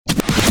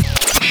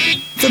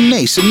The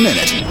Mason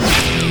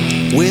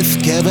Minute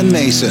with Kevin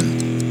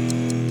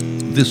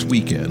Mason. This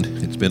weekend,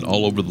 it's been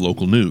all over the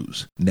local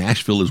news.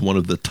 Nashville is one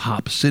of the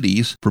top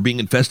cities for being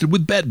infested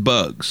with bed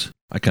bugs.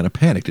 I kind of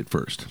panicked at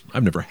first.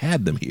 I've never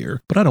had them here,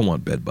 but I don't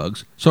want bed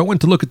bugs. So I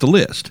went to look at the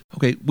list.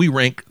 Okay, we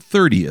rank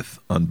 30th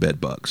on bed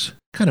bugs.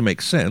 Kind of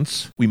makes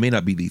sense. We may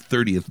not be the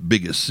 30th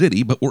biggest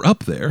city, but we're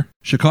up there.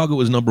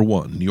 Chicago is number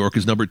 1. New York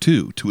is number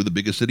 2, two of the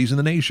biggest cities in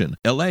the nation.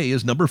 LA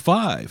is number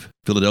 5.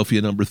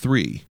 Philadelphia number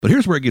 3. But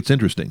here's where it gets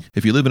interesting.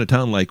 If you live in a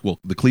town like,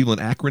 the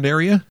Cleveland-Akron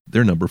area,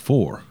 they're number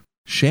 4.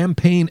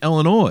 Champaign,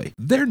 Illinois,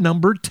 they're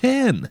number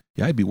 10.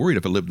 Yeah, I'd be worried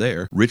if I lived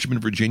there.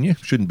 Richmond, Virginia,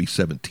 shouldn't be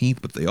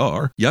 17th, but they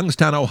are.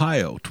 Youngstown,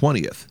 Ohio,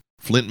 20th.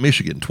 Flint,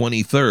 Michigan,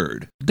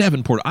 23rd.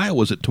 Davenport,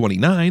 Iowa's at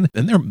 29,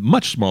 and they're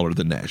much smaller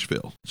than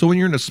Nashville. So when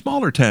you're in a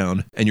smaller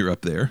town and you're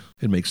up there,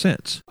 it makes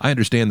sense. I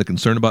understand the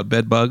concern about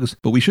bed bugs,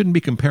 but we shouldn't be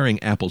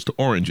comparing apples to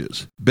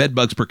oranges. Bed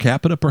bugs per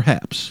capita,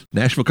 perhaps.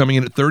 Nashville coming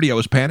in at 30, I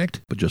was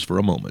panicked, but just for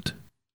a moment.